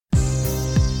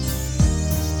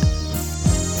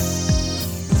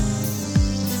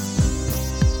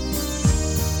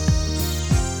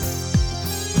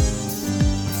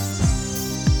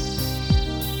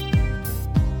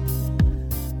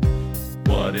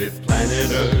if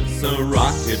planet Earth's a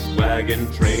rocket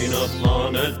wagon train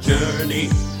upon a journey?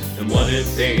 And what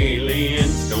if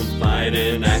aliens don't fight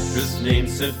an actress named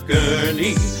Sif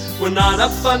Gurney? We're not a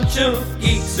bunch of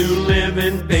geeks who live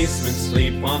in basements,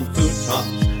 sleep on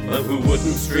futon's, but who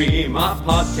wouldn't stream our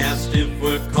podcast if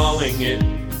we're calling it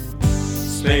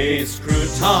Space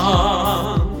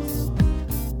Croutons.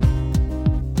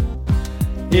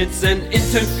 It's an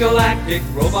intergalactic,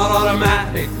 robot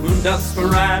automatic, moon dust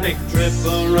sporadic trip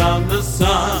around the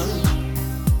sun.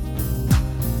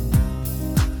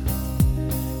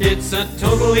 It's a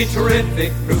totally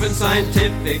terrific, proven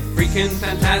scientific, freaking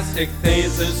fantastic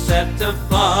phaser set to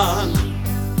fun.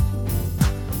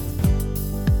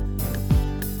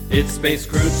 It's Space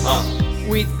Croutons.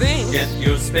 We think. Get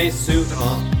your spacesuit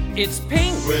on. It's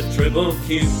pink. We're triple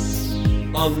Q.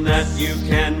 On that you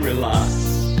can rely.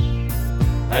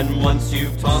 And once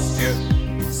you've tossed your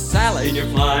salad in your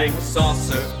flying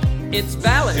saucer, it's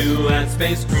valid to add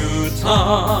Space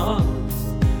Croutons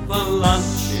for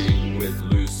lunching with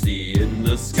Lucy in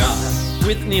the sky.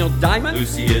 With Neil Diamond?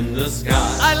 Lucy in the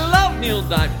sky. I love Neil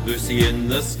Diamond. Lucy in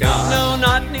the sky. No,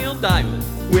 not Neil Diamond.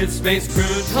 With Space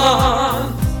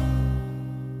Croutons.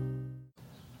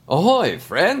 Ahoy,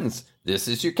 friends! This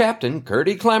is your captain,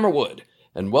 Curdy Clammerwood,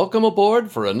 and welcome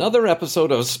aboard for another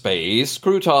episode of Space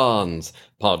Croutons,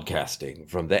 podcasting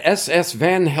from the SS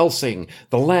Van Helsing,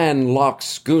 the landlocked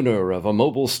schooner of a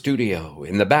mobile studio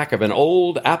in the back of an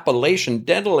old Appalachian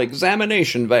dental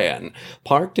examination van,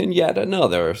 parked in yet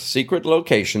another secret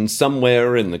location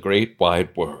somewhere in the great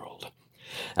wide world.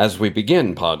 As we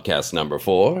begin podcast number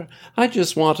 4, I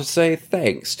just want to say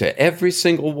thanks to every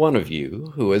single one of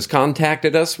you who has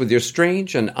contacted us with your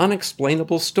strange and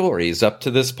unexplainable stories up to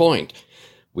this point.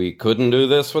 We couldn't do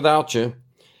this without you.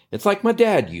 It's like my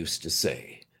dad used to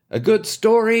say, a good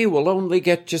story will only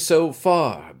get you so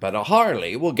far, but a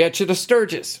Harley will get you to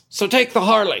Sturgis, so take the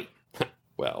Harley.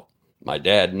 Well, my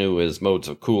dad knew his modes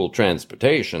of cool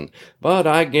transportation, but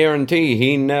I guarantee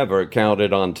he never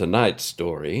counted on tonight's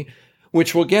story,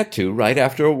 which we'll get to right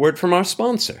after a word from our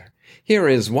sponsor. Here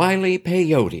is Wiley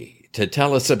Peyote to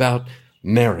tell us about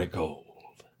Marigold.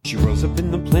 She rose up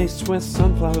in the place where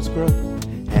sunflowers grow,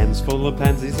 hands full of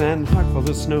pansies and heart full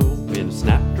of snow, in a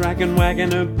snapdragon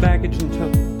wagon, her baggage in tow.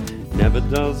 Never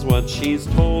does what she's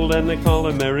told, and they call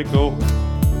her Marigold.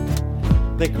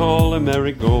 They call her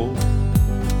Marigold.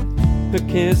 Her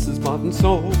kiss is bought and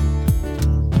sold,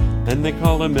 and they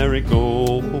call her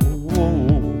Marigold.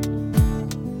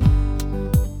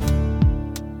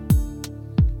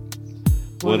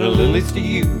 What are lilies to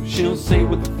you? She'll say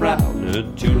with a frown, her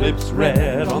tulips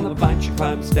red. On the vine she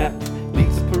climbs down,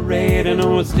 leads a parade in a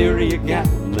wisteria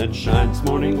gown that shines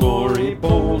morning glory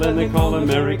bold, and they call her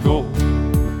Marigold.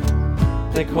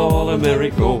 They call her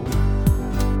Marigold.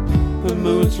 Her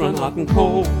moods run hot and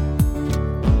cold,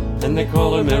 and they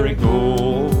call her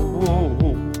Marigold.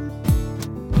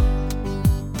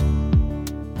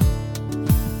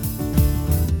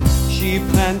 She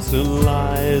plants her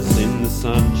lies in the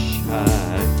sunshine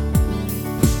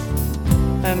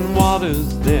and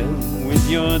waters them with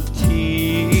your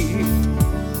tea.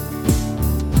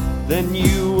 Then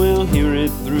you will hear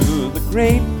it through the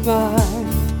grapevine.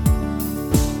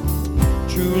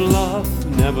 True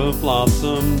love never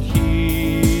blossomed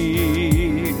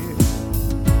here.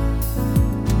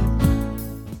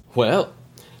 Well,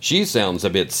 she sounds a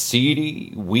bit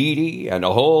seedy, weedy, and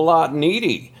a whole lot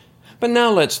needy. But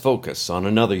now let's focus on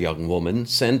another young woman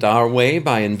sent our way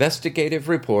by investigative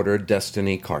reporter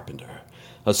Destiny Carpenter.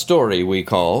 A story we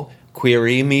call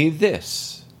Query Me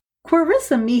This.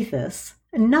 Clarissa Methus,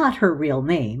 not her real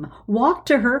name, walked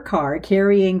to her car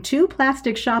carrying 2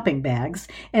 plastic shopping bags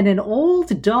and an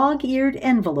old dog-eared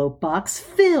envelope box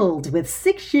filled with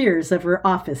 6 years of her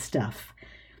office stuff.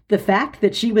 The fact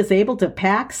that she was able to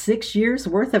pack 6 years'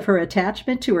 worth of her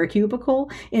attachment to her cubicle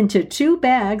into 2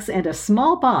 bags and a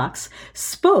small box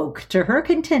spoke to her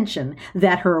contention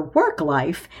that her work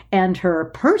life and her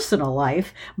personal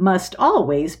life must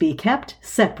always be kept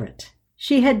separate.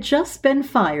 She had just been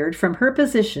fired from her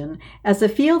position as a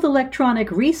field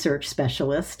electronic research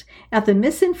specialist at the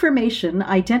Misinformation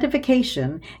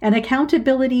Identification and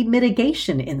Accountability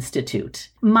Mitigation Institute,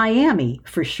 Miami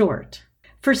for short.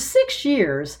 For 6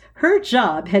 years, Her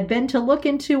job had been to look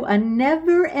into a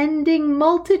never-ending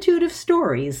multitude of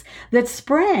stories that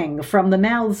sprang from the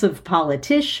mouths of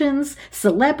politicians,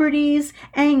 celebrities,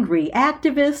 angry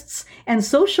activists, and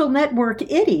social network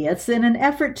idiots in an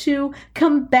effort to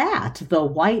combat the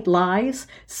white lies,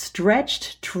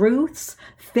 stretched truths,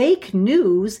 fake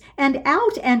news, and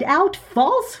out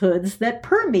falsehoods that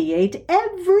permeate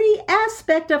every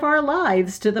aspect of our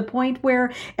lives to the point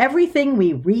where everything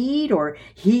we read or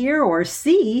hear or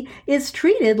see is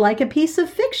treated like a piece of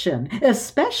fiction,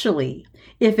 especially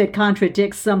if it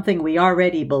contradicts something we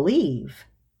already believe.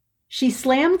 She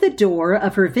slammed the door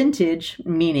of her vintage,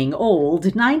 meaning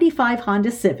old, 95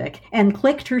 Honda Civic and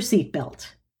clicked her seatbelt.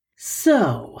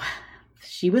 So,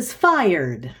 she was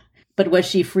fired. But was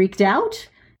she freaked out?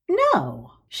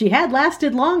 No, she had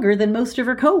lasted longer than most of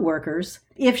her co-workers.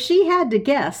 If she had to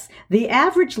guess, the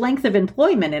average length of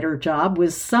employment at her job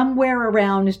was somewhere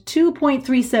around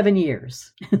 2.37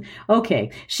 years.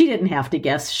 Okay, she didn't have to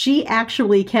guess. She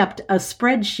actually kept a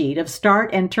spreadsheet of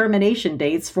start and termination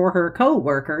dates for her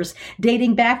co-workers,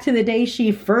 dating back to the day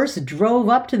she first drove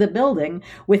up to the building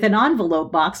with an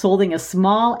envelope box holding a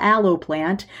small aloe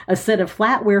plant, a set of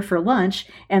flatware for lunch,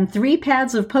 and 3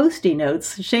 pads of Post-it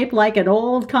notes shaped like an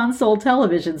old console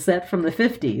television set from the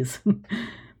 50s.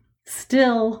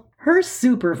 Still, her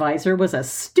supervisor was a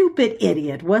stupid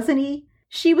idiot, wasn't he?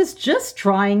 She was just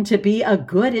trying to be a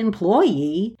good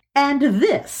employee, and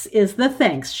this is the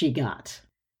thanks she got.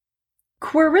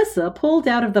 Clarissa pulled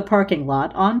out of the parking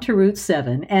lot onto Route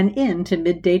 7 and into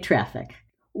midday traffic.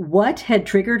 What had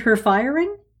triggered her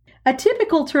firing? A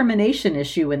typical termination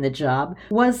issue in the job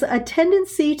was a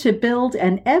tendency to build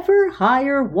an ever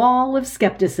higher wall of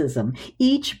skepticism,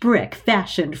 each brick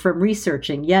fashioned from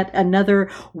researching yet another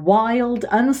wild,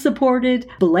 unsupported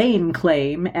blame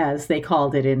claim, as they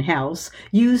called it in-house,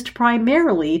 used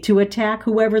primarily to attack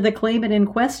whoever the claimant in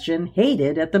question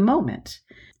hated at the moment.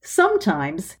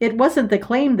 Sometimes it wasn't the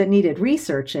claim that needed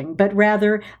researching, but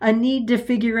rather a need to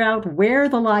figure out where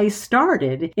the lie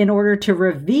started in order to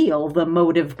reveal the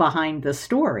motive behind the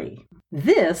story.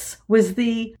 This was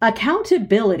the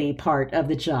accountability part of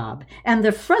the job, and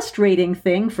the frustrating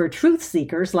thing for truth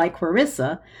seekers like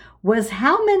Clarissa was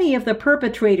how many of the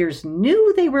perpetrators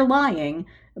knew they were lying,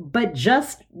 but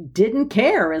just didn't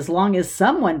care as long as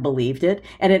someone believed it,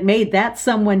 and it made that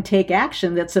someone take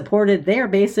action that supported their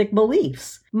basic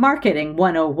beliefs. Marketing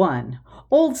 101.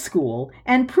 Old school,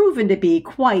 and proven to be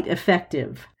quite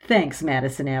effective. Thanks,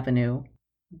 Madison Avenue.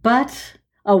 But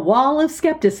a wall of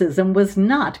skepticism was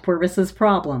not Clarissa's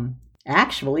problem.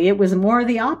 Actually, it was more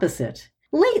the opposite.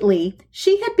 Lately,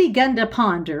 she had begun to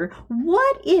ponder,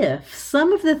 what if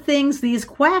some of the things these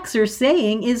quacks are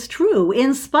saying is true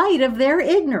in spite of their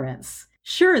ignorance?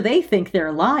 Sure, they think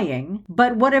they're lying,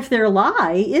 but what if their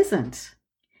lie isn't?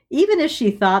 Even as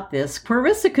she thought this,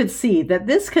 Clarissa could see that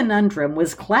this conundrum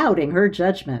was clouding her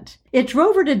judgment. It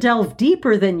drove her to delve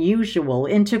deeper than usual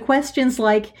into questions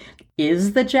like,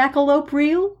 is the jackalope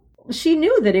real? She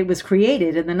knew that it was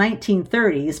created in the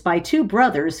 1930s by 2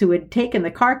 brothers who had taken the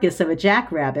carcass of a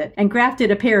jackrabbit and grafted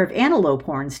a pair of antelope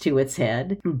horns to its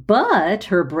head. But,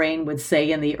 her brain would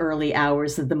say in the early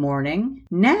hours of the morning,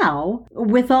 now,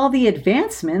 with all the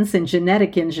advancements in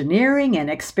genetic engineering and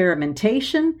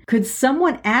experimentation, could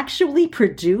someone actually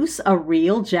produce a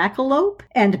real jackalope?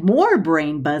 And more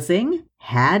brain buzzing,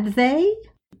 had they?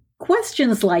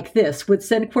 Questions like this would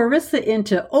send Clarissa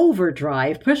into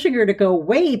overdrive, pushing her to go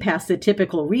way past the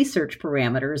typical research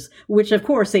parameters, which of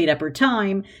course ate up her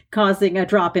time, causing a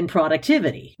drop in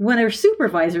productivity. When her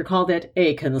supervisor called it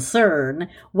a concern,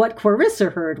 what Clarissa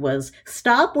heard was,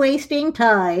 "Stop wasting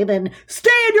time and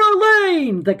stay in your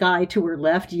lane!" the guy to her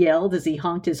left yelled as he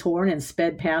honked his horn and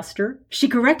sped past her. She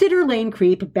corrected her lane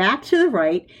creep back to the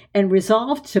right and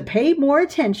resolved to pay more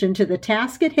attention to the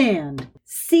task at hand.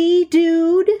 "See,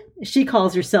 dude?" She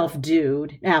calls herself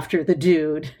Dude, after the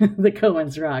dude, the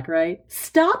Cohen's Rock, right?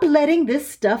 "Stop letting this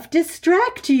stuff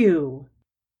distract you."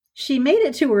 She made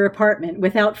it to her apartment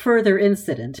without further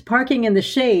incident, parking in the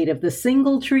shade of the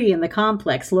single tree in the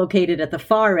complex located at the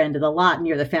far end of the lot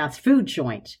near the fast food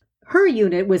joint. Her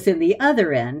unit was in the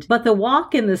other end, but the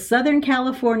walk in the Southern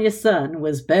California sun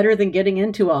was better than getting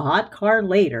into a hot car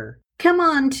later. "Come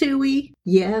on, Tui."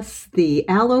 Yes, the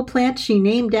aloe plant she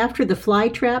named after the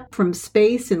flytrap from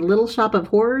space in Little Shop of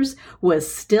Horrors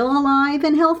was still alive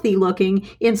and healthy looking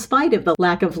in spite of the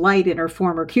lack of light in her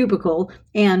former cubicle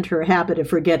and her habit of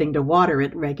forgetting to water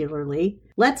it regularly.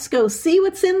 "Let's go see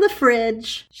what's in the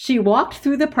fridge." She walked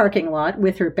through the parking lot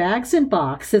with her bags and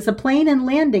box as a plane in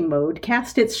landing mode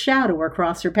cast its shadow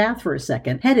across her path for a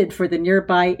second, headed for the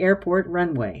nearby airport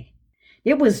runway.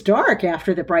 It was dark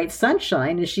after the bright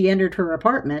sunshine as she entered her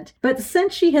apartment, but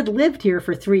since she had lived here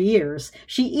for 3 years,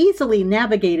 she easily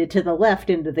navigated to the left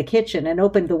into the kitchen and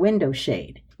opened the window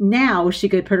shade. Now she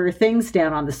could put her things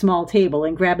down on the small table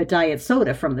and grab a diet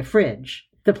soda from the fridge.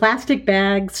 The plastic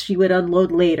bags she would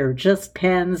unload later, just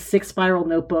pens, 6 spiral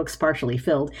notebooks partially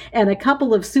filled, and a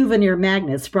couple of souvenir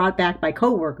magnets brought back by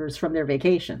coworkers from their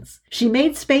vacations. She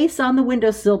made space on the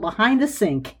windowsill behind the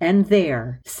sink, and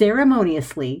there,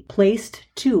 ceremoniously, placed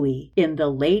Tui in the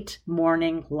late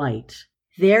morning light.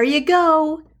 There you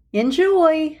go.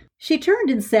 Enjoy. She turned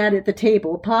and sat at the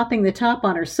table, popping the top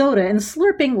on her soda and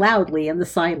slurping loudly in the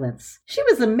silence. She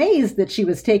was amazed that she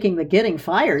was taking the getting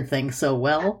fired thing so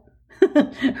well.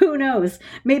 Who knows?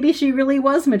 Maybe she really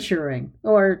was maturing.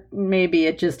 Or maybe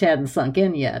it just hadn't sunk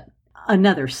in yet.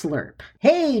 Another slurp.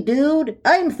 Hey, dude,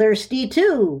 I'm thirsty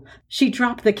too. She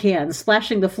dropped the can,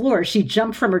 splashing the floor. She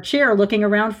jumped from her chair, looking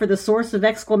around for the source of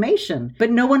exclamation. But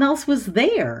no one else was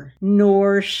there.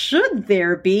 Nor should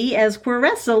there be, as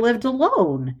Queressa lived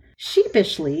alone.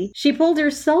 Sheepishly, she pulled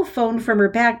her cell phone from her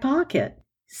back pocket.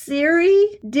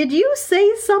 Siri, did you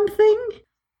say something?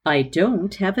 I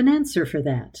don't have an answer for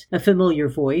that. A familiar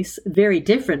voice, very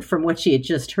different from what she had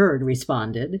just heard,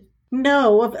 responded.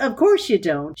 No, of course you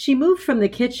don't. She moved from the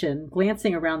kitchen,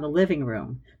 glancing around the living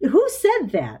room. Who said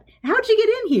that? How'd you get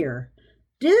in here?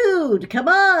 Dude, come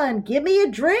on, give me a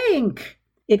drink.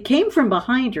 It came from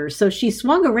behind her, so she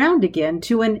swung around again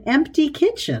to an empty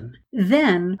kitchen.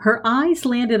 Then her eyes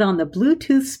landed on the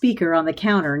Bluetooth speaker on the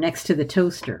counter next to the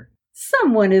toaster.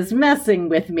 Someone is messing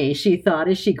with me, she thought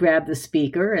as she grabbed the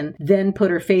speaker and then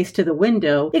put her face to the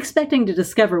window, expecting to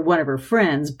discover one of her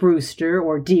friends, Brewster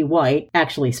or D. White,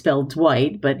 actually spelled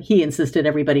Dwight, but he insisted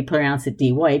everybody pronounce it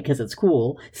D. White because it's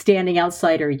cool, standing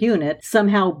outside her unit,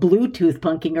 somehow Bluetooth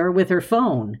punking her with her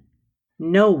phone.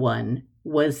 No one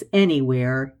was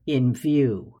anywhere in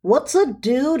view. What's a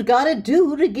dude gotta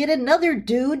do to get another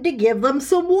dude to give them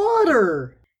some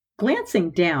water? Glancing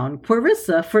down,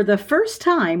 Querissa for the first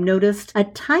time noticed a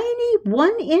tiny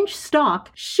 1-inch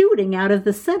stalk shooting out of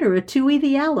the center of Tui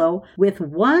the Aloe, with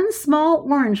one small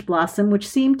orange blossom which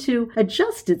seemed to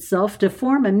adjust itself to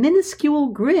form a minuscule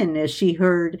grin as she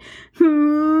heard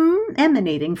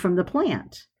emanating from the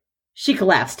plant. She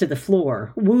collapsed to the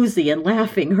floor, woozy and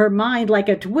laughing. Her mind, like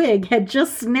a twig, had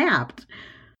just snapped.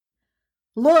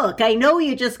 Look, I know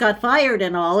you just got fired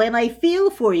and all, and I feel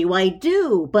for you, I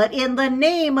do, but in the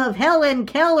name of Helen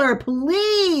Keller,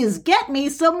 please get me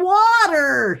some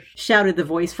water, shouted the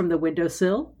voice from the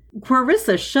windowsill.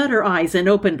 Querissa shut her eyes and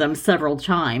opened them several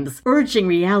times, urging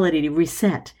reality to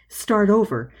reset, start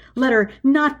over, let her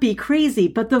not be crazy,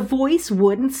 but the voice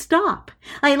wouldn't stop.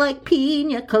 I like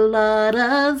pina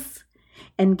coladas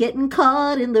and getting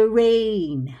caught in the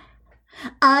rain.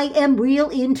 I am real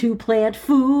into plant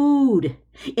food.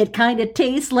 It kind of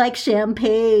tastes like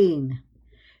champagne.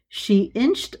 She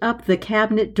inched up the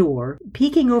cabinet door,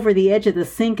 peeking over the edge of the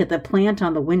sink at the plant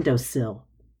on the windowsill.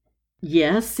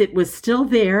 Yes, it was still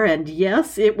there, and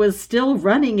yes, it was still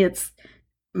running its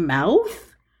mouth.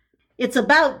 It's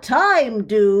about time,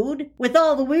 dude. With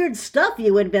all the weird stuff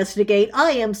you investigate,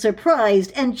 I am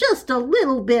surprised and just a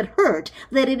little bit hurt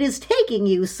that it is taking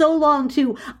you so long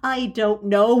to, I don't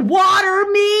know, water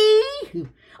me.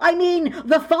 I mean,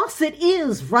 the faucet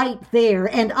is right there,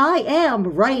 and I am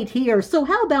right here, so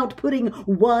how about putting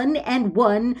 1 and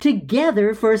 1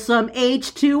 together for some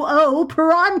H2O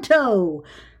pronto?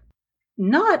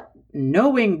 Not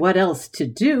knowing what else to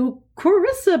do,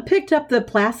 Querissa picked up the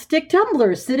plastic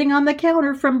tumbler sitting on the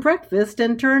counter from breakfast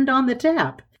and turned on the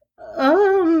tap.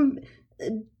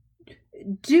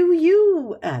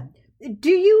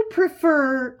 Do you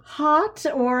prefer hot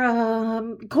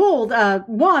or, cold,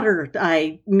 water,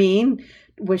 I mean?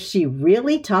 Was she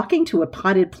really talking to a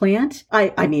potted plant?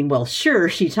 I mean, well, sure,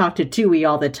 she talked to Tui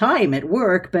all the time at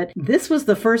work, but this was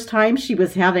the first time she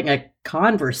was having a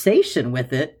conversation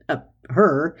with it,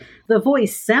 her. The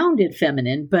voice sounded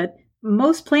feminine, but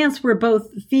most plants were both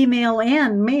female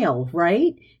and male,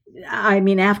 right? I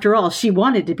mean, after all, she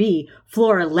wanted to be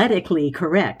floretically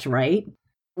correct, right?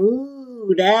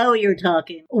 Ooh, now you're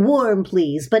talking. Warm,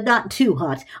 please, but not too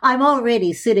hot. I'm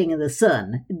already sitting in the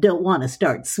sun. Don't want to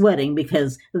start sweating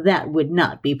because that would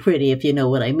not be pretty if you know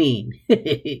what I mean.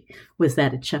 Was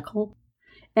that a chuckle?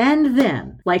 And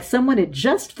then, like someone had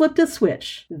just flipped a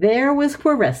switch, there was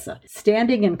Querissa,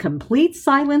 standing in complete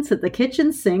silence at the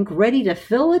kitchen sink, ready to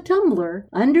fill a tumbler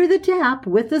under the tap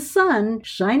with the sun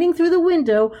shining through the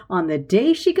window on the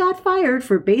day she got fired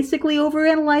for basically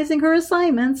overanalyzing her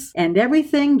assignments, and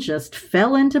everything just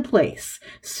fell into place.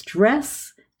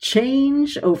 Stress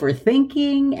Change,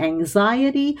 overthinking,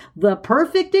 anxiety, the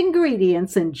perfect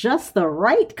ingredients in just the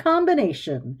right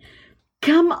combination.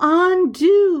 Come on,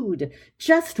 dude.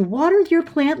 Just water your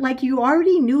plant like you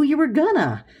already knew you were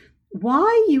gonna.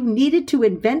 Why you needed to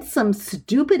invent some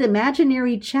stupid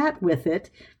imaginary chat with it,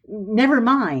 never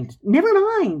mind.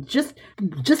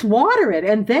 Just water it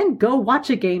and then go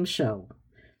watch a game show.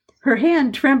 Her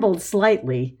hand trembled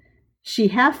slightly. She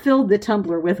half filled the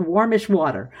tumbler with warmish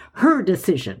water, her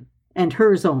decision, and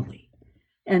hers only.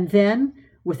 And then,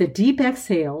 with a deep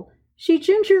exhale, she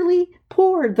gingerly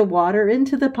poured the water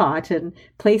into the pot and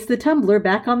placed the tumbler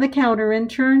back on the counter and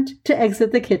turned to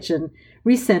exit the kitchen,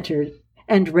 recentered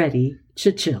and ready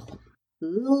to chill.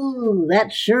 Ooh,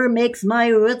 that sure makes my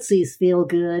rootsies feel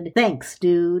good. Thanks,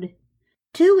 dude.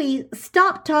 Tui,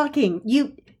 stop talking.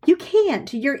 You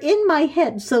can't. You're in my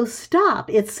head, so stop.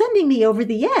 It's sending me over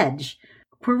the edge.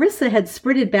 Clarissa had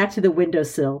sprinted back to the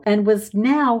windowsill and was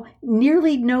now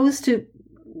nearly nose to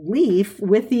leaf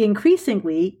with the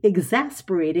increasingly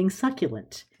exasperating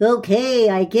succulent. Okay,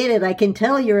 I get it. I can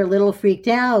tell you're a little freaked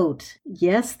out.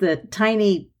 Yes, the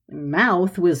tiny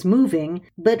mouth was moving.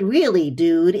 But really,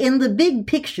 dude, in the big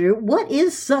picture, what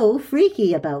is so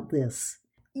freaky about this?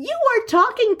 You are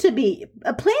talking to me.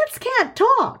 Plants can't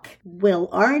talk. Well,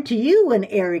 aren't you an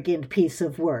arrogant piece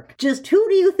of work? Just who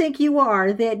do you think you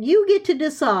are that you get to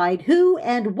decide who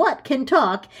and what can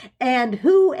talk and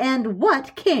who and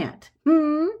what can't?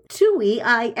 Tui,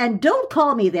 and don't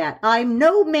call me that. I'm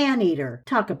no man-eater.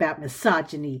 Talk about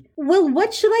misogyny. Well,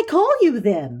 what should I call you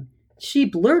then? She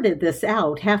blurted this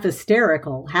out, half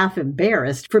hysterical, half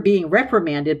embarrassed for being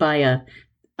reprimanded by a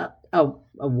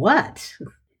what?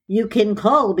 You can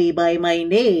call me by my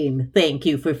name. Thank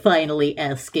you for finally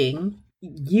asking.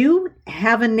 You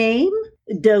have a name,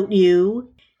 don't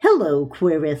you? Hello,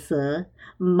 Clarissa.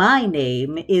 My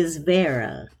name is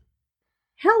Vera.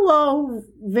 Hello,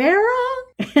 Vera?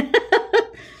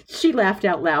 She laughed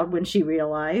out loud when she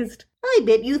realized. I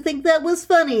bet you think that was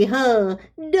funny, huh?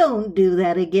 Don't do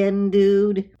that again,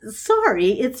 dude.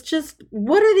 Sorry, it's just,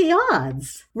 what are the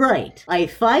odds? Right, I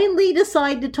finally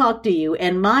decide to talk to you,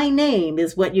 and my name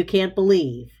is what you can't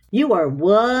believe. You are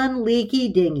one leaky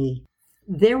dinghy.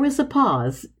 There was a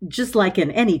pause, just like in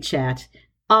any chat,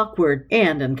 awkward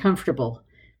and uncomfortable.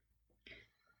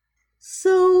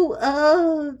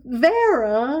 So,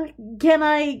 Vera, can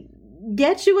I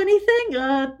get you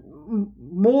anything?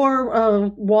 More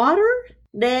water?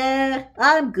 Nah,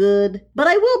 I'm good. But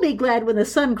I will be glad when the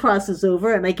sun crosses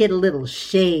over and I get a little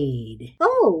shade.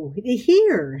 Oh,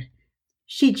 here.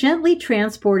 She gently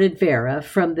transported Vera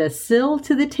from the sill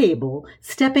to the table,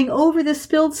 stepping over the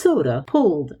spilled soda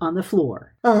pulled on the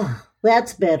floor. Oh,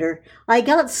 that's better. I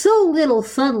got so little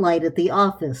sunlight at the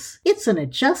office. It's an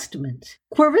adjustment.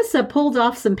 Clarissa pulled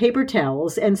off some paper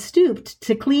towels and stooped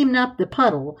to clean up the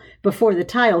puddle before the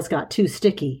tiles got too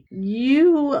sticky.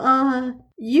 You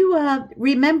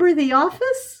remember the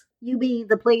office? You mean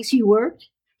the place you worked?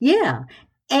 Yeah.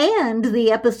 And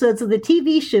the episodes of the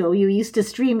TV show you used to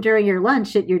stream during your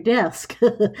lunch at your desk.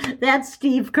 That's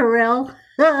Steve Carell.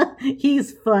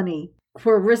 He's funny.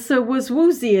 Clarissa was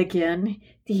woozy again.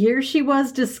 Here she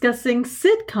was discussing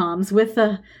sitcoms with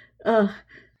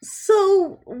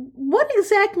So, what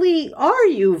exactly are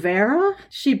you, Vera?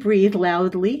 She breathed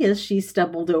loudly as she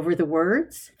stumbled over the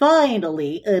words.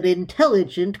 Finally, an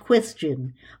intelligent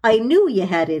question. I knew you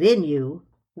had it in you.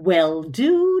 Well,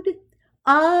 dude,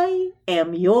 I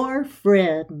am your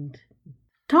friend.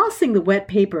 Tossing the wet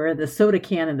paper and the soda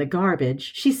can in the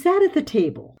garbage, she sat at the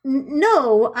table.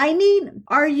 No, I mean,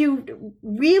 are you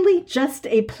really just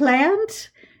a plant?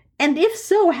 And if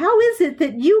so, how is it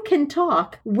that you can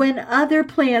talk when other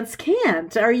plants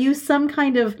can't? Are you some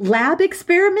kind of lab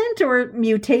experiment or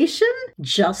mutation?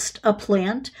 Just a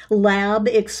plant? Lab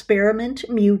experiment?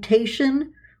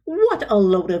 Mutation? What a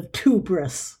load of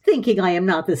tuberous, thinking I am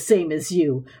not the same as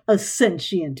you, a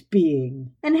sentient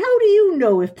being. And how do you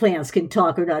know if plants can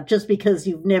talk or not just because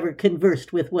you've never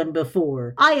conversed with one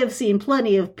before? I have seen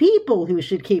plenty of people who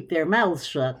should keep their mouths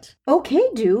shut. Okay,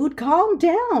 dude, calm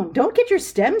down. Don't get your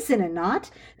stems in a knot.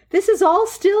 This is all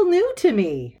still new to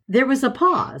me. There was a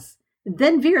pause.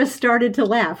 Then Vera started to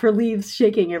laugh, her leaves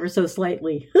shaking ever so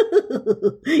slightly.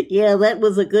 Yeah, that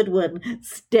was a good one.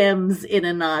 Stems in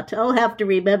a knot. I'll have to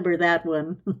remember that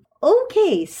one.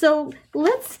 Okay, so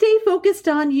let's stay focused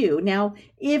on you. Now,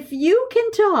 if you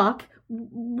can talk,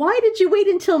 why did you wait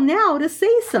until now to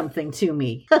say something to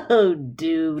me? Oh,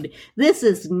 dude, this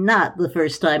is not the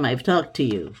first time I've talked to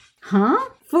you. Huh?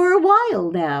 For a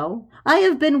while now. I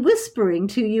have been whispering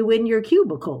to you in your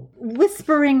cubicle.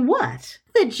 Whispering what?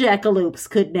 That jackalopes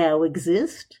could now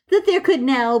exist. That there could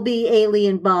now be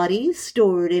alien bodies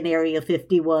stored in Area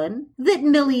 51. That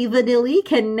Milli Vanilli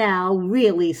can now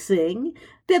really sing.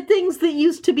 That things that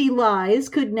used to be lies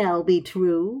could now be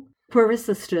true.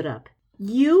 Clarissa stood up.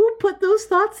 You put those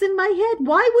thoughts in my head?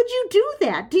 Why would you do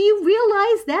that? Do you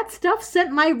realize that stuff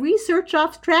sent my research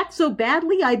off track so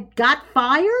badly I got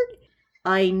fired?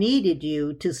 I needed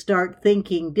you to start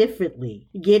thinking differently.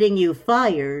 Getting you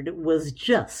fired was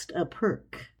just a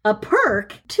perk. A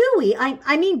perk? Tooie,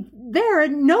 I mean, Vera,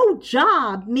 no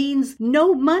job means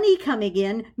no money coming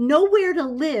in, nowhere to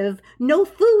live, no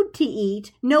food to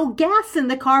eat, no gas in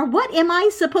the car. What am I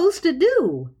supposed to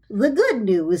do? The good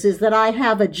news is that I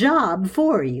have a job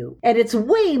for you, and it's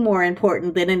way more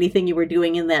important than anything you were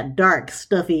doing in that dark,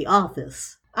 stuffy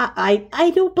office.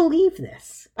 I don't believe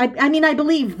this. I mean, I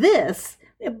believe this.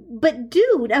 But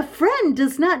dude, a friend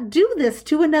does not do this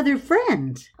to another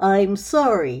friend. I'm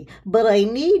sorry, but I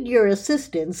need your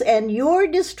assistance, and your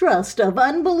distrust of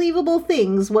unbelievable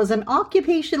things was an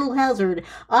occupational hazard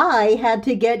I had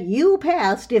to get you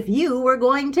past if you were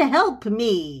going to help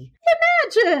me.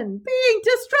 Imagine being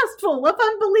distrustful of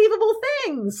unbelievable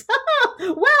things.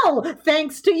 Well,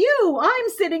 thanks to you, I'm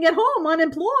sitting at home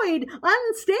unemployed,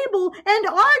 unstable, and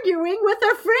arguing with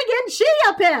a friggin'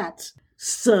 chia pet.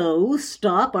 So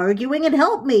stop arguing and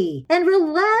help me. And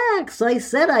relax. I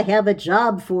said I have a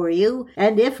job for you.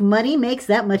 And if money makes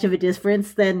that much of a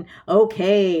difference, then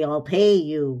okay, I'll pay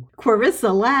you.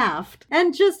 Clarissa laughed.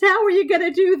 And just how are you going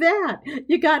to do that?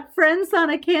 You got friends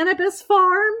on a cannabis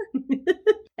farm?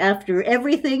 After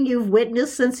everything you've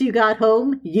witnessed since you got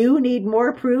home, you need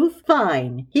more proof?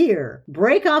 Fine. Here,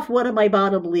 break off one of my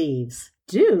bottom leaves.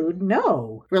 Dude,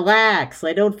 no. Relax,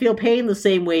 I don't feel pain the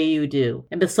same way you do.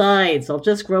 And besides, I'll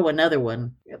just grow another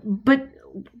one. But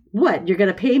what, you're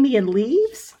gonna pay me in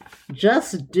leaves?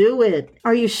 Just do it.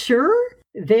 Are you sure?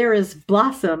 Vera's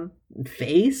blossom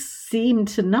face seemed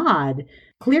to nod.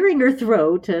 Clearing her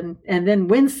throat and then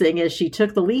wincing as she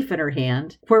took the leaf in her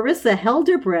hand, Clarissa held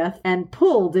her breath and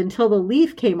pulled until the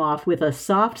leaf came off with a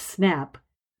soft snap.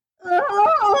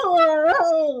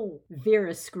 Oh!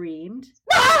 Vera screamed.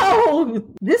 No!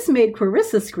 This made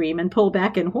Clarissa scream and pull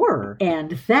back in horror,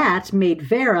 and that made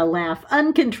Vera laugh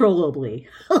uncontrollably.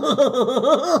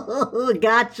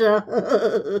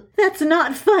 Gotcha. That's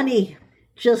not funny.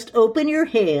 Just open your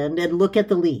hand and look at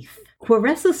the leaf.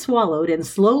 Clarissa swallowed and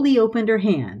slowly opened her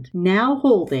hand, now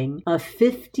holding a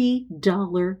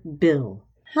 $50 bill.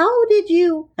 How did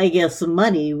you? I guess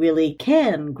money really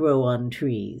can grow on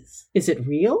trees. Is it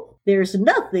real? There's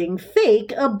nothing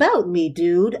fake about me,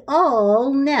 dude.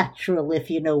 All natural, if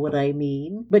you know what I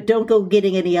mean. But don't go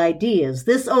getting any ideas.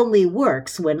 This only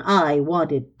works when I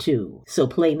want it to. So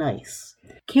play nice.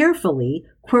 Carefully,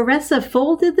 Clarissa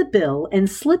folded the bill and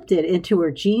slipped it into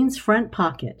her jeans front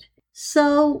pocket.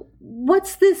 So,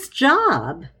 what's this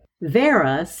job?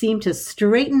 Vera seemed to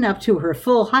straighten up to her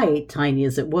full height, tiny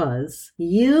as it was.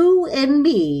 You and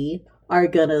me are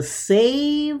gonna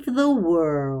save the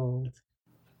world.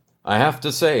 I have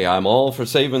to say, I'm all for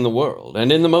saving the world,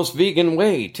 and in the most vegan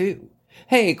way, too.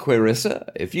 Hey,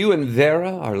 Clarissa, if you and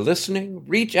Vera are listening,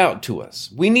 reach out to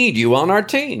us. We need you on our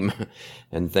team.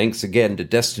 And thanks again to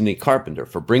Destiny Carpenter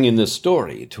for bringing this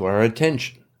story to our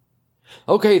attention.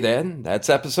 Okay then, that's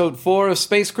episode 4 of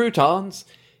Space Croutons.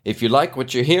 If you like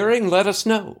what you're hearing, let us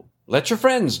know. Let your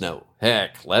friends know.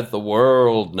 Heck, let the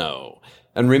world know.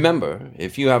 And remember,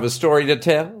 if you have a story to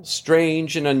tell,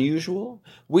 strange and unusual,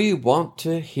 we want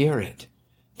to hear it.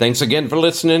 Thanks again for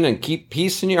listening, and keep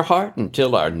peace in your heart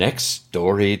until our next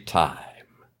story time.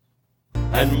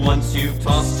 And once you've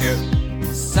tossed your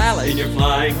Salad. in your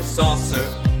flying saucer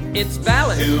It's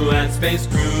valid. to add space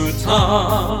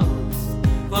croutons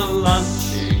for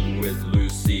lunching with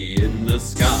Lucy in the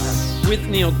sky. With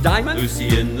Neil Diamond.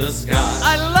 Lucy in the sky.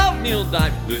 I love Neil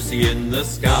Diamond. Lucy in the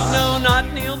sky. No,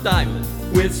 not Neil Diamond.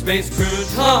 With space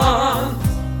croutons.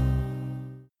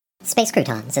 Space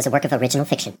Croutons is a work of original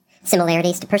fiction.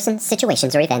 Similarities to persons,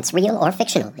 situations, or events, real or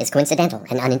fictional, is coincidental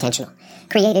and unintentional.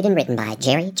 Created and written by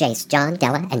Jerry, Jace, John,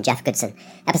 Della, and Jeff Goodson.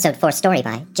 Episode 4 story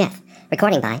by Jeff.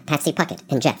 Recording by Patsy Puckett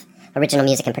and Jeff. Original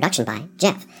music and production by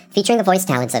Jeff. Featuring the voice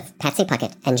talents of Patsy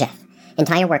Puckett and Jeff.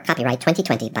 Entire work copyright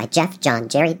 2020 by Jeff, John,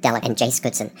 Jerry, Della, and Jace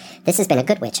Goodson. This has been a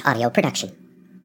Good Witch audio production.